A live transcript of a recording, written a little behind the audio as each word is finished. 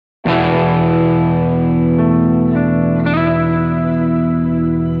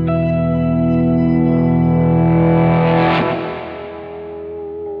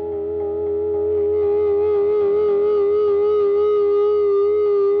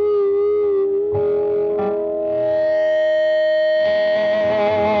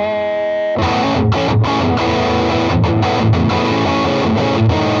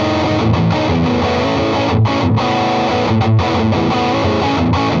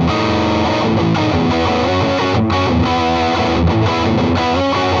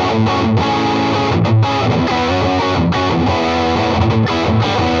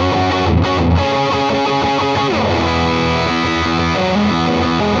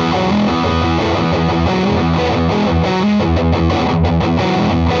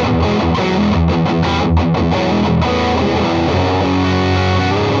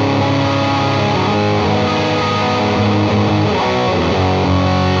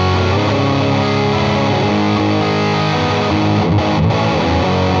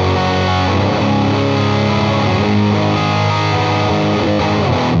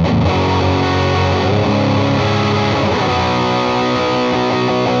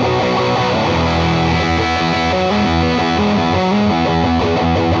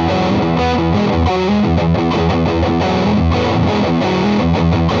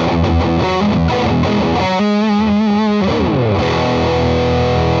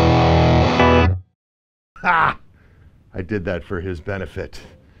Ha! I did that for his benefit.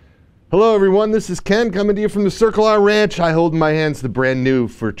 Hello everyone, this is Ken coming to you from the Circle R Ranch. I hold in my hands the brand new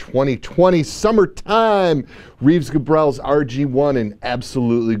for 2020 summertime Reeves Gabrels RG-1 in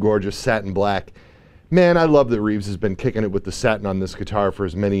absolutely gorgeous satin black. Man, I love that Reeves has been kicking it with the satin on this guitar for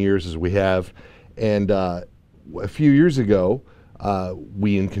as many years as we have. And a few years ago,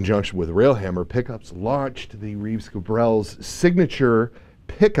 we, in conjunction with Railhammer Pickups, launched the Reeves Gabrels signature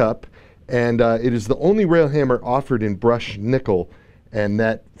pickup. And it is the only Railhammer offered in brushed nickel. And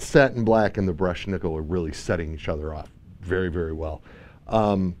that satin black and the brushed nickel are really setting each other off very, very well.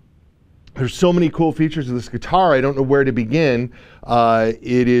 There's so many cool features of this guitar, I don't know where to begin.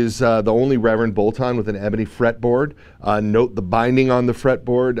 It is the only Reverend bolt-on with an ebony fretboard. Note the binding on the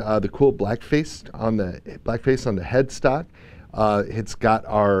fretboard, the cool black face on the headstock. It's got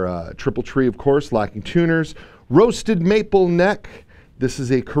our triple tree, of course, locking tuners, roasted maple neck. This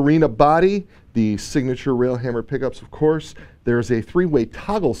is a Carina body, the signature Railhammer pickups, of course. There's a three-way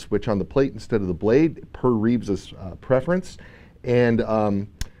toggle switch on the plate instead of the blade, per Reeves's preference. And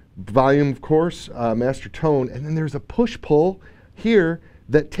volume, of course, master tone. And then there's a push-pull here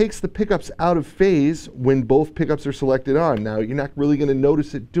that takes the pickups out of phase when both pickups are selected on. Now, you're not really going to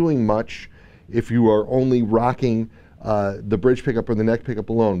notice it doing much if you are only rocking the bridge pickup or the neck pickup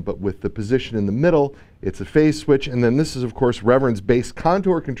alone, but with the position in the middle, it's a phase switch. And then this is, of course, Reverend's bass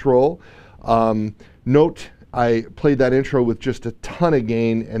contour control. Note, I played that intro with just a ton of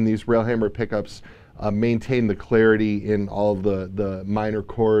gain, and these Railhammer pickups maintain the clarity in all the minor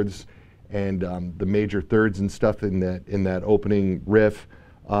chords and the major thirds and stuff in that opening riff.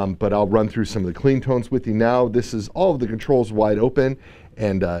 But I'll run through some of the clean tones with you now. This is all of the controls wide open,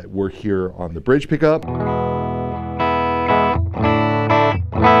 and we're here on the bridge pickup.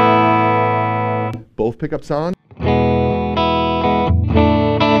 Both pickups on.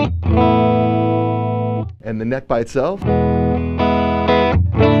 And the neck by itself. And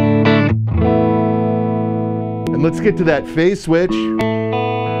let's get to that phase switch.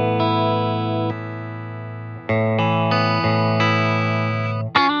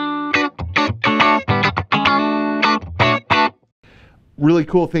 Really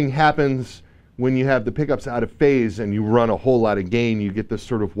cool thing happens when you have the pickups out of phase and you run a whole lot of gain. You get this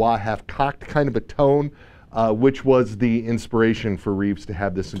sort of wah half cocked kind of a tone, which was the inspiration for Reeves to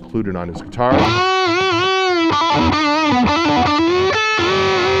have this included on his guitar.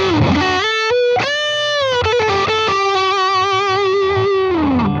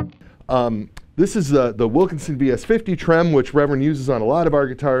 This is the Wilkinson VS50 trem, which Reverend uses on a lot of our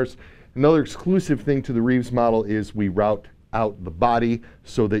guitars. Another exclusive thing to the Reeves model is we route out the body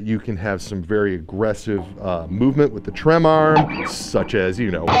so that you can have some very aggressive movement with the trem arm, such as,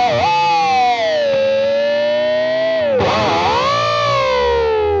 you know.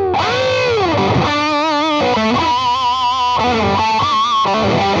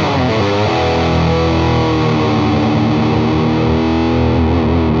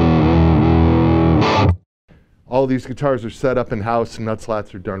 All these guitars are set up in house and nut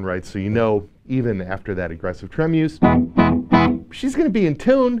slots are done right, so you know, even after that aggressive trem use, she's going to be in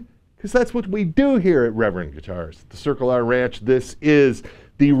tune, because that's what we do here at Reverend Guitars. The Circle R Ranch, this is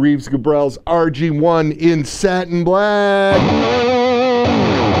the Reeves Gabrels RG-1 in satin black.